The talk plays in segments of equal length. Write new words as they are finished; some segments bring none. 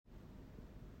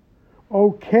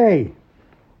Okay,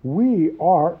 we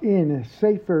are in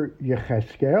Sefer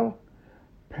Yechezkel,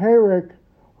 Perek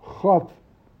Chaf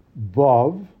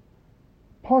Vav,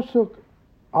 Pasuk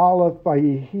Aleph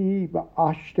Vayihi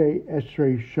Ba'ashte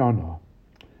Esrei Shana.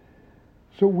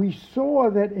 So we saw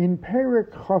that in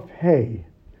Perek Chaf Hey,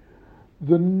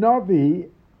 the Navi,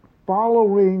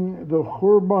 following the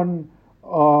Churban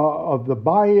of the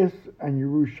Bias and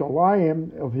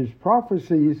Yerushalayim of his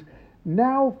prophecies,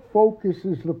 now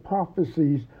focuses the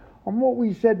prophecies on what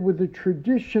we said were the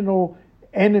traditional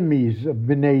enemies of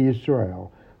Bnei Yisrael,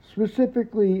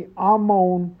 specifically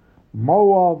Ammon,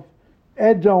 Moab,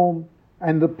 Edom,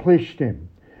 and the Plishtim.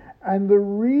 And the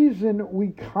reason we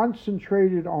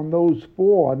concentrated on those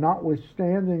four,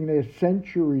 notwithstanding their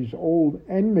centuries-old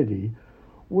enmity,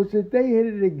 was that they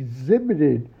had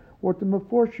exhibited what the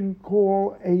Meforshim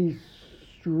call a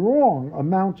strong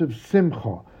amount of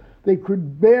simcha. They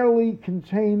could barely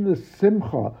contain the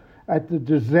simcha at the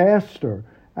disaster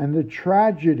and the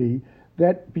tragedy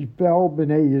that befell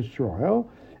Bnei Yisrael,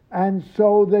 and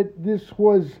so that this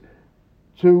was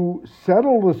to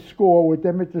settle the score with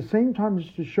them, at the same time as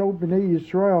to show Bnei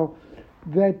Yisrael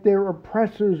that their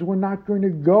oppressors were not going to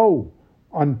go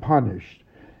unpunished.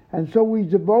 And so we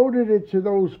devoted it to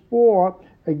those four.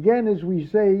 Again, as we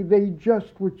say, they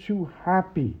just were too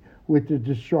happy with the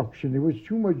destruction. There was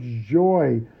too much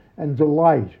joy and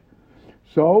delight.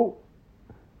 So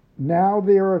now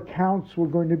their accounts were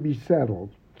going to be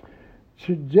settled.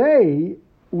 Today,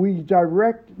 we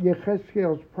direct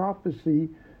Yechezkel's prophecy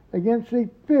against a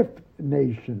fifth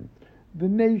nation, the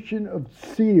nation of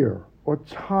Seir, or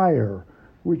Tyre,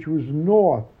 which was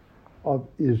north of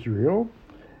Israel.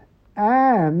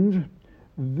 And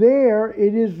there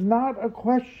it is not a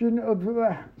question of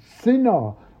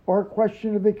sinah or a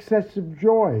question of excessive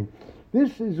joy.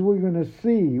 This, is we're going to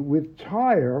see with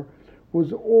Tyre,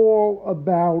 was all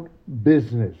about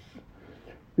business.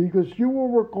 Because you will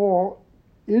recall,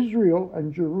 Israel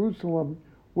and Jerusalem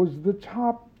was the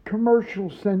top commercial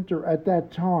center at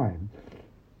that time.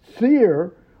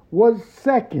 Seir was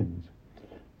second.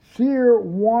 Seir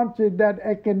wanted that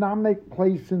economic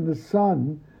place in the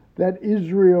sun that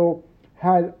Israel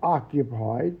had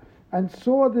occupied and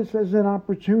saw this as an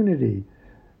opportunity.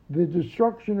 The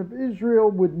destruction of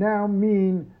Israel would now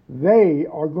mean they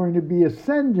are going to be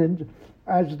ascendant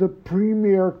as the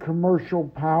premier commercial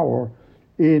power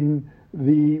in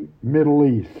the Middle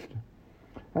East.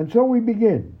 And so we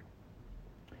begin.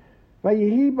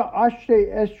 Vayihi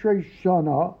ba'ashte esrei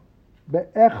shana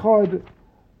be'echad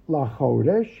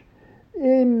lachodesh,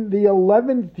 in the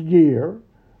 11th year,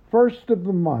 first of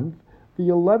the month. The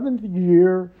 11th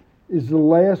year is the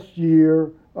last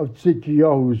year of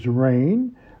Tzidkiyahu's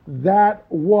reign. That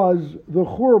was the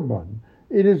Churban.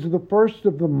 It is the first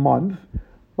of the month,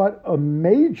 but a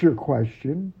major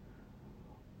question,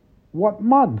 what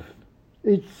month?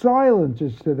 It's silent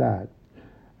as to that.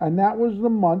 And that was the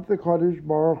month the Kadosh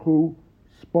Baruch Hu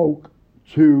spoke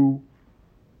to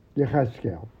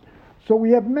Yechezkel. So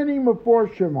we have many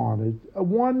Meforshim on it.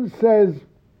 One says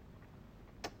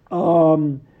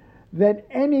that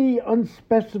any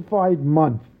unspecified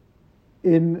month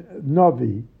in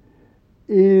Navi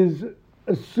is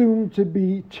assumed to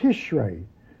be Tishrei.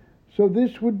 So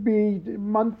this would be a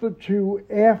month or two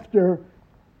after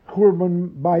Churban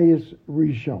Bayis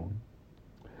Rishon.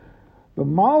 The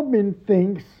Malbim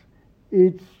thinks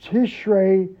it's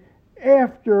Tishrei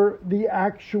after the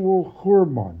actual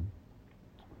Churban.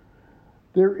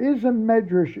 There is a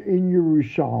medrash in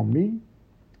Yerushalmi,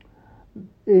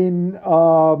 in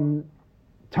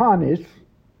Tanis,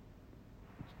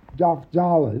 Daf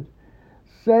Daled,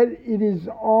 said it is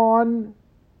on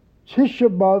Tisha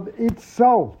B'Av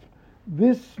itself,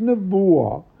 this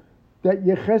nevuah that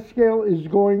Yechezkel is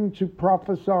going to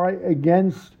prophesy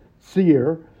against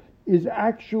Seir is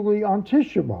actually on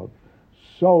Tisha B'Av.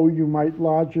 So you might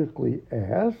logically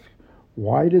ask,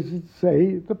 why does it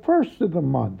say the first of the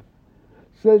month?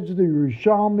 Says the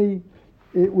Yerushalmi,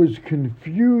 it was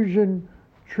confusion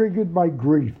triggered by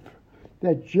grief.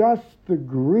 That just the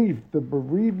grief, the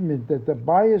bereavement, that the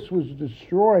bias was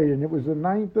destroyed and it was the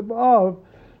 9th of Av,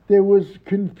 there was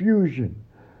confusion.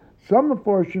 Some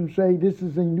Meforshim say this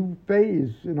is a new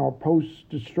phase in our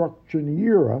post-destruction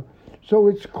era, so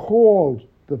it's called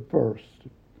the first.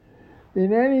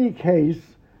 In any case,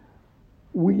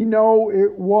 we know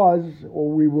it was,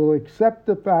 or we will accept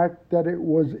the fact that it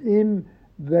was in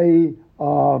the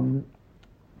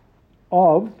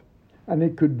Av, and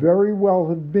it could very well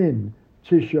have been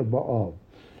Tisha B'Av.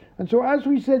 And so, as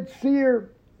we said, Seir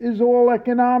is all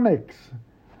economics.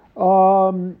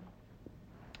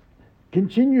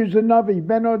 Continues the Navi,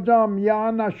 Ben Adam,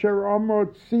 Yan Asher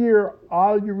Amrot Seir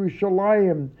al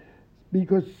Yerushalayim,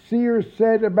 because Seir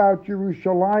said about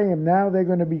Yerushalayim, now they're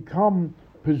going to become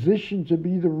positioned to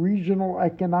be the regional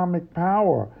economic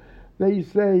power. They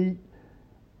say,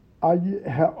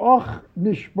 Ha'ach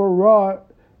Nishbara,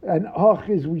 and Ach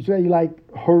is, we say, like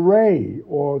hooray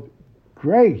or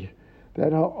great,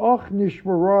 that Ha'ach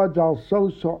Nishbara Dal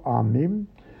Soso Amim,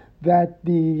 that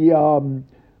the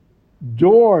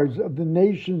doors of the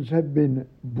nations have been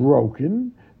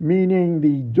broken, meaning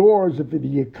the doors of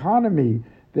the economy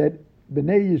that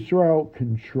Bnei Yisrael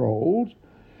controlled,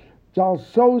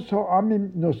 Dalsos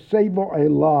ha'amim nosebo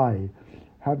elai,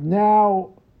 have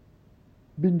now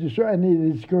been destroyed, and it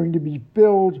is going to be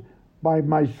filled by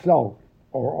myself,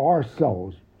 or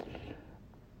ourselves.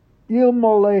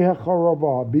 Ilmolei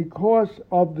hacharava, because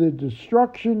of the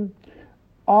destruction,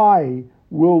 I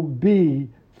will be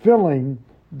filling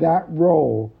that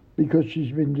role because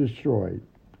she's been destroyed.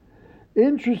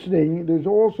 Interesting, there's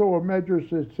also a medrash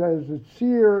that says that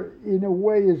Seir, in a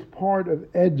way, is part of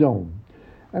Edom.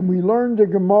 And we learned a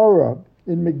Gemara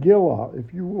in Megillah,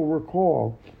 if you will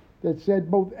recall, that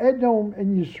said both Edom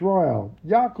and Yisrael,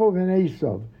 Yaakov and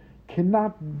Esav,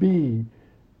 cannot be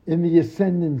in the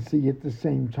ascendancy at the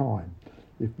same time.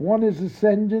 If one is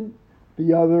ascendant,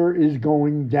 the other is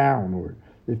going downward.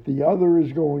 If the other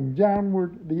is going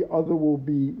downward, the other will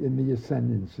be in the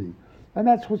ascendancy. And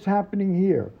that's what's happening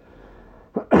here.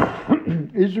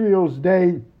 Israel's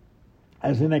day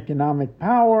as an economic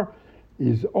power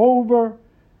is over.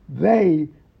 They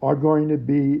are going to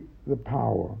be the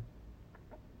power.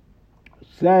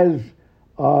 Says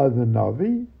the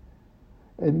Navi,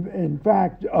 and in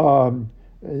fact,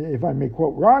 if I may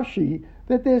quote Rashi,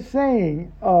 that they're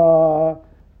saying,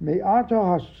 Me'ata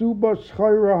hasuba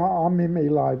schayra ha'amim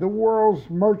elai, the world's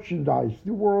merchandise,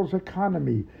 the world's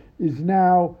economy is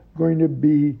now going to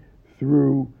be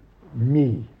through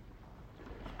me.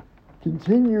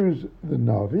 Continues the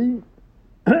Navi,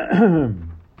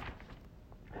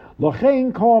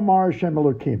 L'chein kol amar Hashem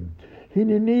Elokim,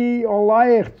 Hineni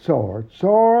olayech tzor,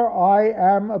 tzor, I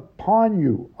am upon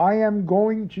you, I am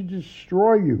going to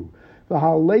destroy you.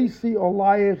 V'halesi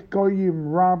olayech goyim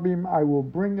rabim, I will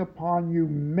bring upon you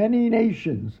many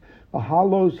nations.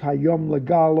 V'halos hayom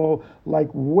legalo, like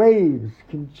waves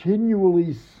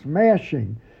continually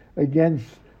smashing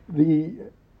against the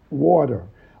water,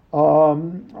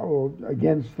 or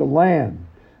against the land.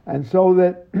 And so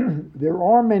that there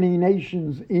are many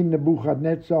nations in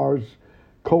Nebuchadnezzar's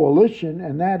coalition,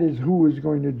 and that is who is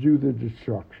going to do the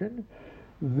destruction.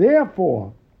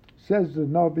 Therefore, says the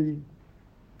Navi,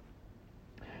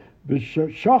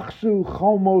 V'shachsu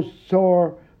chomos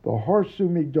tzor v'harsu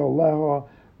migdoleha,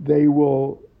 they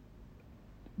will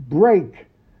break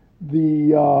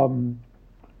the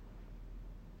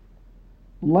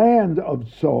land of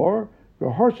Tzor,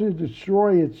 v'harsu,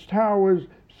 destroy its towers,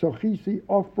 sochisi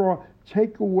ofra,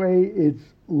 take away its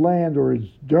land or its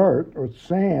dirt or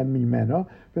sand, mimena,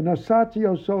 v'nasati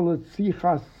oso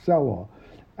letzichas sela,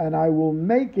 and I will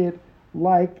make it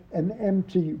like an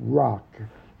empty rock.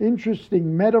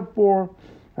 Interesting metaphor,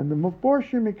 and the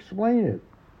Meforshim explain it,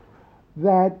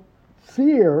 that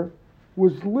Seir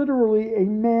was literally a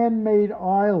man-made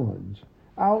island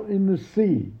out in the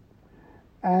sea,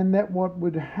 and that what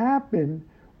would happen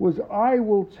was I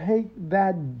will take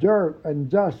that dirt and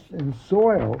dust and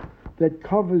soil that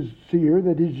covers Seir,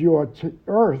 that is your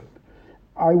earth,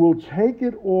 I will take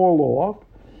it all off,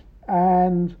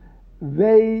 and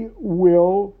they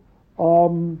will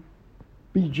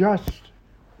be just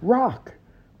rock.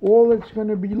 All that's going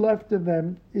to be left of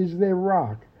them is their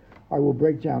rock. I will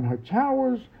break down her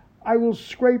towers. I will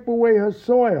scrape away her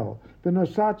soil. I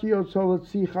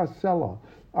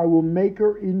will make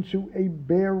her into a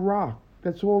bare rock.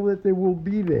 That's all that there will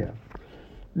be there.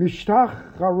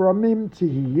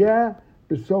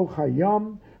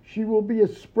 She will be a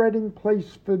spreading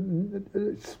place for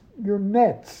your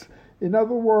nets. In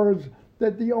other words,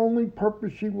 that the only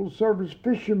purpose she will serve as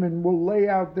fishermen will lay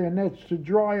out their nets to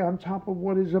dry on top of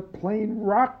what is a plain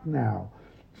rock now.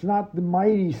 It's not the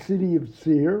mighty city of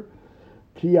Seir.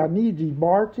 Ki ani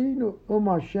dibarti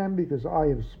Hashem, because I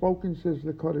have spoken, says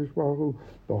the Kadosh Baruch Hu,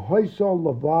 the hoysol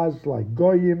lavaz like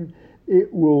goyim,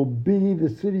 it will be, the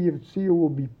city of Seir will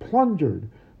be plundered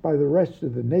by the rest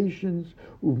of the nations.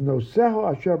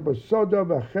 Uvnoseho asher basoda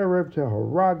v'cherev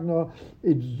teharagna,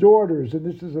 its daughters, and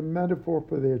this is a metaphor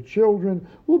for their children,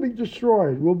 will be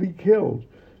destroyed, will be killed.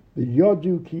 The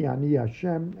yodu ki ani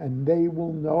Hashem, and they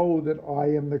will know that I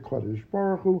am the Kadosh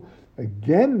Baruch Hu.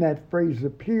 Again, that phrase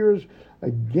appears.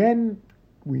 Again,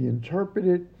 we interpret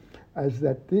it as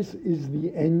that this is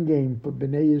the end game for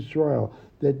Bnei Israel.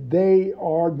 that they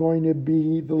are going to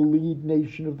be the lead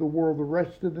nation of the world. The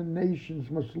rest of the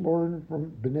nations must learn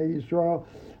from Bnei Israel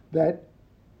that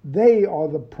they are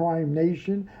the prime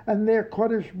nation, and their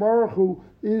Kodesh Baruch Hu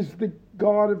is the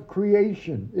God of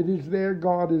creation. It is their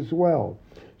God as well.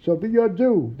 So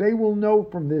b'yadu, they will know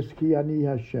from this, Ki Ani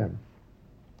Hashem.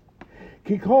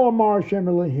 Ki kol amar Hashem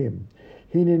Elohim,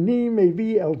 Hineni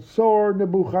mevi el tzor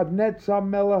Nebuchadnezzar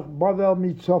melech Bavel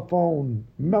mitzafon,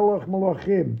 melech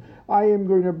melachim. I am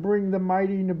going to bring the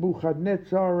mighty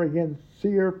Nebuchadnezzar against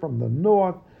Seir from the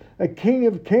north, a king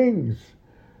of kings.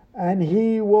 And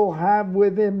he will have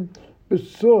with him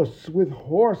besus, with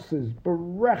horses,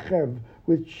 berechev,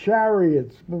 with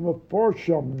chariots,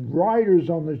 beforsham, riders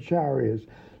on the chariots,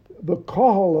 the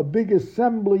kohol, a big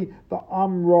assembly, the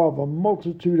amrav, a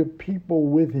multitude of people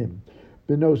with him.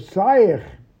 Benosayach,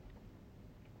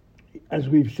 as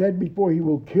we've said before, he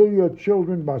will kill your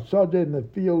children, basada, in the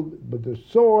field with the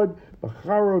sword,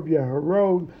 b'charov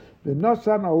yeharog,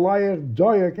 v'nosan alayach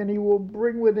doyak, and he will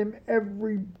bring with him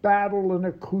every battle and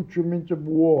accoutrement of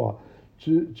war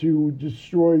to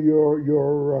destroy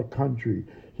your country.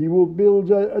 He will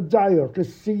build a dayak, a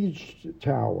siege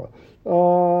tower.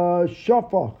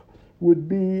 Shafach would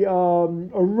be a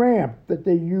ramp that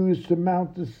they use to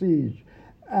mount the siege.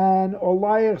 And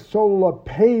Olayach Sola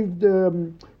paved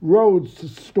roads to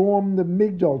storm the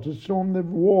Migdal, to storm the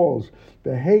walls.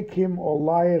 Behekim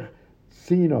Olayach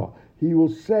Sina. He will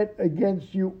set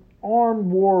against you armed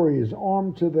warriors,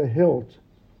 armed to the hilt.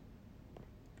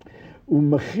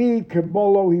 Umechi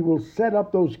Kebolo, he will set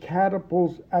up those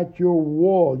catapults at your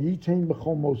wall. Yitain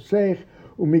B'chol Mosech,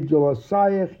 Umigdal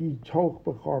Asayach, Yitoch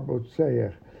B'char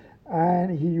Botseach.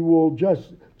 And he will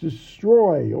just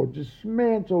destroy or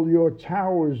dismantle your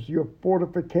towers, your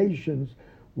fortifications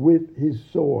with his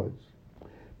swords.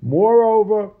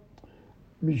 Moreover,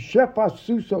 Mishepha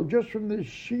Suso, just from the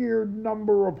sheer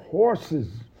number of horses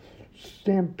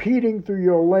stampeding through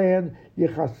your land,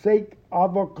 Yechezkel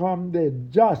Avakam, their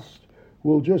dust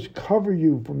will just cover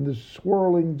you from the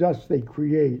swirling dust they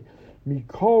create.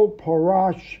 Mikol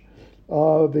Parash,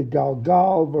 the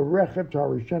Galgal, Varechev,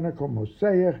 Tarishenako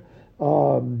Moseach,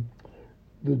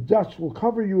 the dust will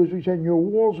cover you, as we said, and your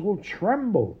walls will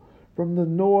tremble from the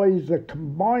noise, the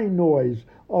combined noise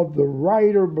of the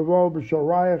rider,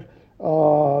 the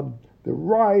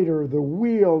rider, the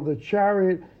wheel, the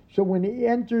chariot. So when he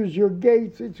enters your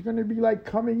gates, it's going to be like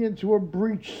coming into a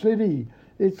breached city.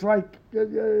 It's like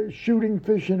shooting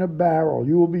fish in a barrel.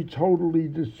 You will be totally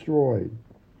destroyed.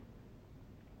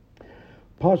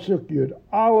 Pasuk Yud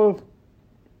Aleph.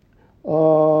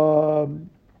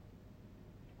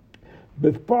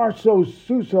 Befarso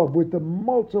Susov, with the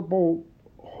multiple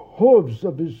hooves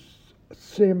of his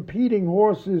stampeding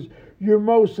horses,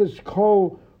 Yermoses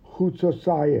Kol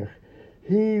Chutzosayach.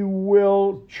 He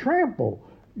will trample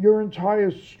your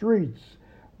entire streets.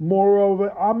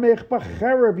 Moreover, Amech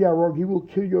B'cherev Yarog, he will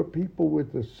kill your people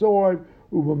with the sword.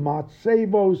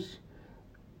 Uvamatsevos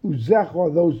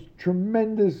Uzecha, those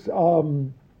tremendous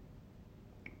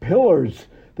pillars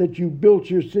that you built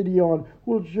your city on,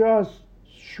 will just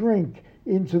shrink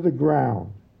into the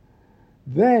ground.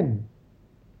 Then,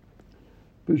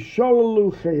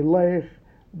 B'sholalu Chelech,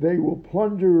 they will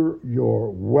plunder your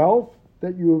wealth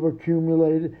that you have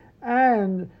accumulated,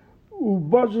 and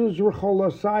Ubazuz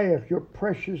Recholasayach, your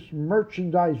precious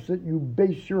merchandise that you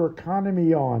base your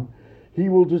economy on, he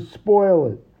will despoil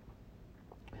it.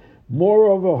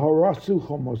 Moreover, Harasu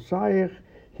Chomosayach,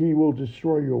 he will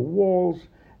destroy your walls,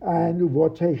 and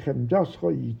Uvotechem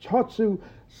Dascha Yitatsu,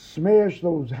 smash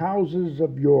those houses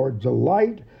of your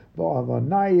delight,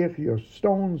 V'avanayach, your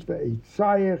stones,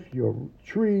 V'eitzayach, your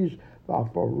trees,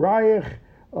 V'afarayach,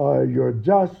 your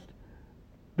dust,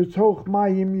 B'toch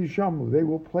Mayim Yishamu, they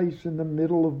will place in the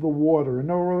middle of the water. In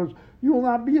other words, you will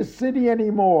not be a city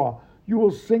anymore. You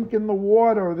will sink in the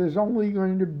water. There's only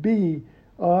going to be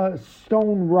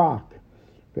stone rock.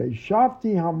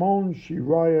 Ve'shafti Hamon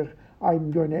Shirayach,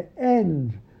 I'm going to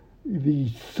end the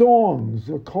songs,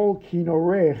 the kol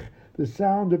kinorech, the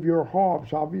sound of your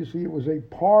harps. Obviously, it was a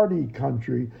party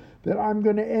country. That I'm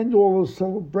going to end all the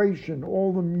celebration,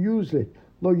 all the music.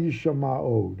 Lo yishama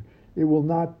od. It will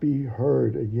not be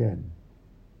heard again.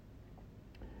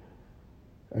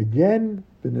 Again,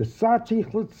 v'nesati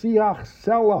chlitziach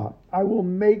sela. I will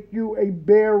make you a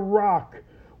bare rock.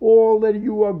 All that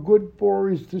you are good for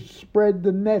is to spread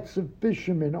the nets of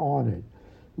fishermen on it.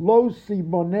 Lo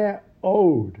siboneh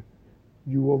od.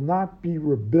 You will not be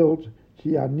rebuilt.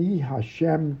 Ki ani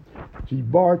Hashem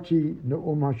dibarti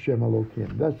ne'um Hashem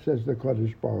Elokim. That says the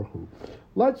Kodesh Baruch Hu.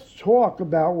 Let's talk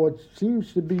about what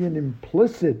seems to be an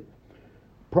implicit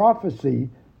prophecy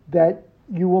that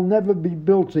you will never be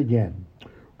built again.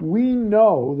 We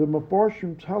know, the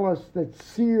Mefarshim tell us that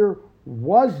Seir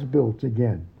was built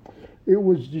again. It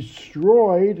was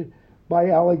destroyed by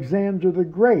Alexander the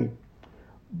Great.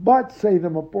 But, say the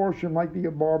Mefarshim, like the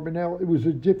Abarbanel, it was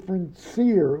a different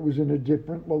Seir. It was in a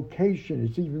different location.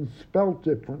 It's even spelt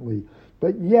differently.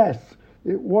 But yes,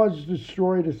 it was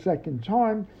destroyed a second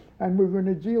time, and we're going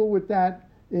to deal with that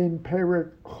in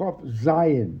Perek Chof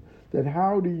Zayin. That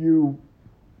how do you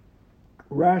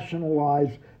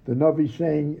rationalize the Navi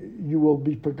saying you will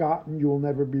be forgotten, you will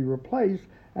never be replaced,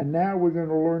 and now we're going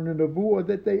to learn in Nevuah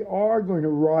that they are going to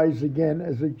rise again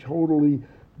as a totally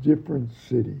different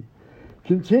city.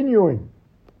 Continuing,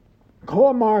 Kol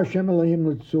Amar Hashem Elohim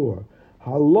Litzur,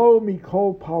 Halo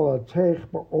Mikol Palatech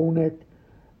Ba'onek,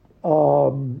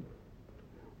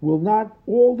 will not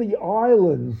all the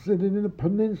islands that are in the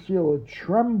peninsula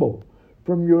tremble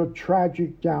from your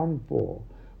tragic downfall?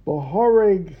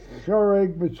 B'horeg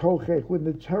Choreg B'tochech, when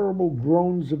the terrible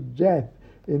groans of death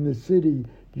in the city,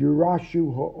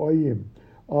 Yerashu Ha'oyim,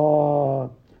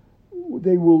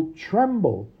 they will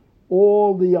tremble,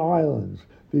 all the islands.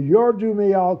 The Yardu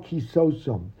Me'al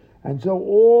Kisosam. And so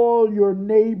all your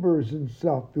neighbors and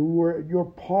stuff, who were your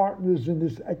partners in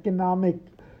this economic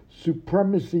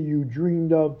supremacy you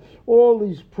dreamed of, all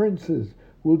these princes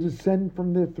will descend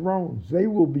from their thrones. They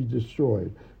will be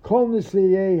destroyed. Kol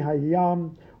Nisei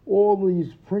Hayam, all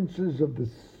these princes of the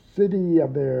city,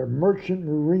 of their merchant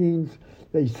marines,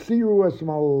 they siru es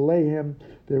malehem,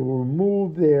 they will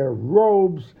remove their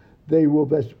robes, they will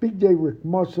vespigde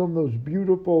rikmosam, those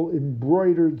beautiful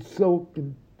embroidered silk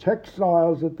and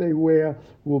textiles that they wear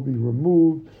will be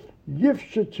removed.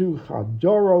 Yifshatu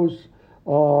chadoros,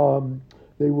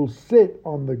 they will sit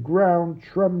on the ground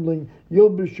trembling.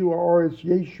 Yilbishu ha'aretz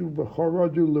yeshu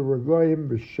v'charadu l'regoyim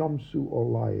v'shamsu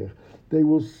olayich. They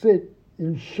will sit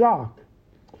in shock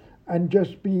and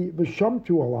just be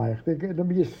v'shamtu olayich. They're going to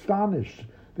be astonished.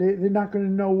 They're not going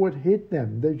to know what hit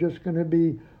them. They're just going to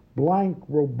be blank,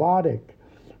 robotic.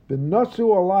 V'nasu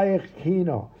olayich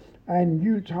kina. And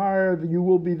you tired, you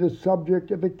will be the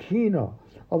subject of a kina,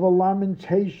 of a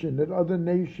lamentation that other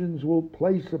nations will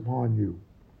place upon you.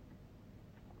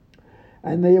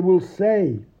 And they will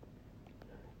say,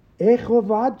 Ech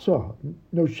lavata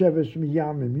nosheves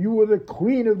miyamim, you were the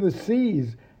queen of the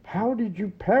seas. How did you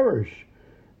perish?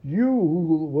 You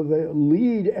who were the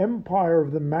lead empire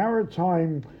of the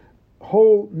maritime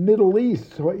whole Middle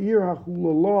East,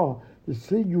 the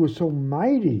sea, you were so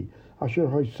mighty. Asher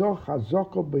haisach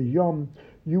hazaka b'yam,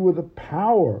 you were the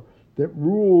power that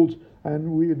ruled, and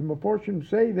the Mefarshim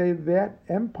say that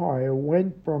empire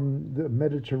went from the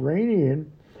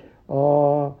Mediterranean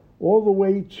all the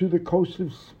way to the coast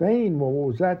of Spain. Well, what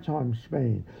was that time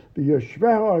Spain? She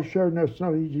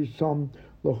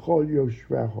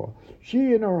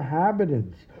and her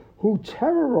inhabitants who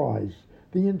terrorized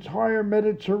the entire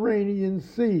Mediterranean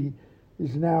Sea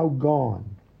is now gone.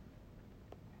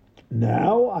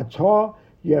 Now, Atah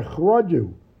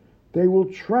Yechradu, they will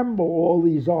tremble, all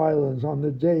these islands, on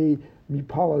the day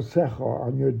Mipalasecha,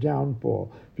 on your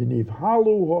downfall.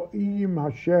 V'nivhalu ha'im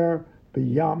hasher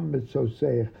b'yam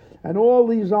mitzoseich. And all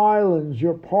these islands,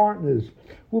 your partners,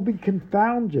 will be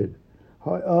confounded.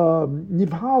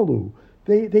 Nivhalu,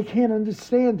 they can't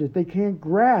understand it. They can't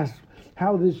grasp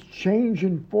how this change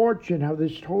in fortune, how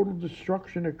this total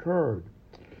destruction occurred.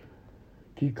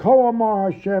 Ki ko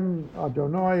amar Hashem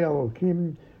Adonai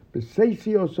Elokim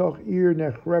b'seisi osach ir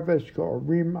nechreves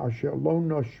ka'arim asher lo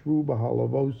noshvu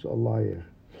b'halavos alayich.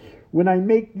 When I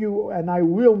make you, and I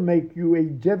will make you, a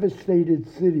devastated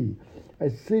city,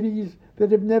 as cities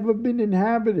that have never been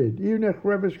inhabited. Ir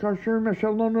nechreves ka'arim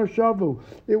asher lo noshavu.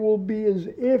 It will be as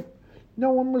if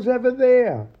no one was ever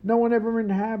there, no one ever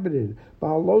inhabited.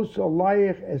 B'halos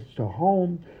alayich as to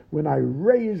home, when I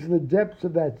raise the depths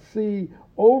of that sea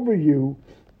over you,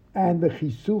 and the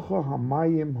chisucha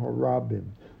hamayim harabim,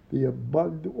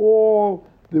 all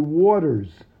the waters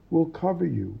will cover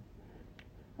you.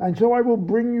 And so I will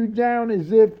bring you down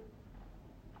as if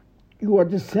you are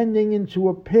descending into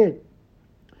a pit.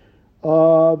 The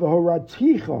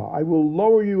horaticha, I will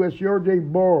lower you as yordei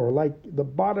bor, like the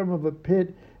bottom of a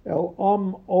pit, el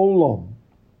olam,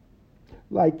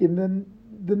 like in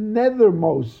the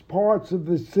nethermost parts of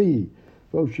the sea.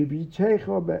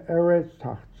 Voshivitecha be'eretz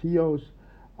tachtios,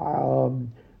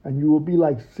 and you will be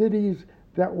like cities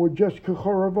that were just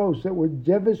kachoravos, that were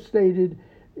devastated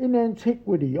in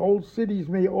antiquity. Old cities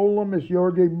may olam as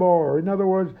yordei bar. In other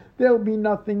words, there'll be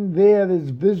nothing there that's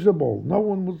visible. No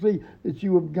one will see that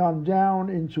you have gone down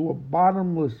into a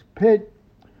bottomless pit.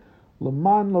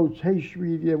 Laman lo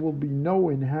teshri, there will be no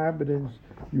inhabitants.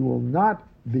 You will not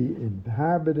be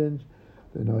inhabitants.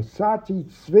 The nasati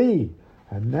tzvi,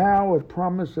 And now a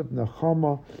promise of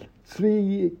Nechama.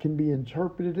 Tzvi, it can be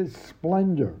interpreted as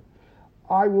splendor.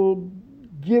 I will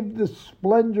give the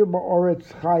splendor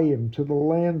Ba'aretz Chaim to the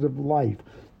lands of life.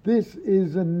 This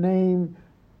is a name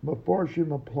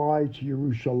Mefarshim applied to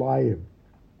Yerushalayim.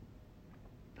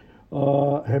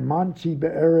 Hemanti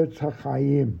Be'eretz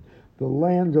HaChaim, the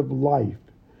land of life.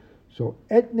 So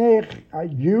etnech,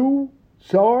 you,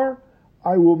 Tsar,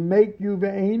 I will make you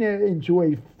ve'ena into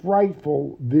a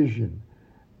frightful vision.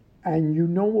 And you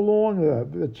no longer,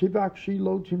 the Tzivak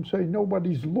Shilotim say,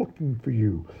 nobody's looking for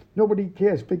you. Nobody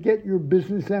cares. Forget your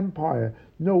business empire.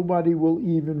 Nobody will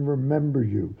even remember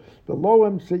you. The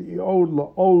Loem Se'od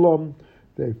La'olam,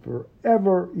 they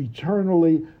forever,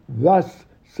 eternally, thus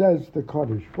says the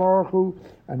Kadosh Baruch Hu,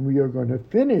 and we are going to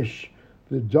finish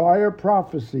the dire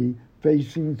prophecy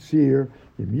facing Seir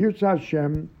in Yirtzeh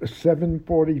Hashem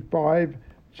 7:45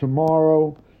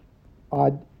 tomorrow.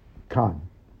 Ad Kan.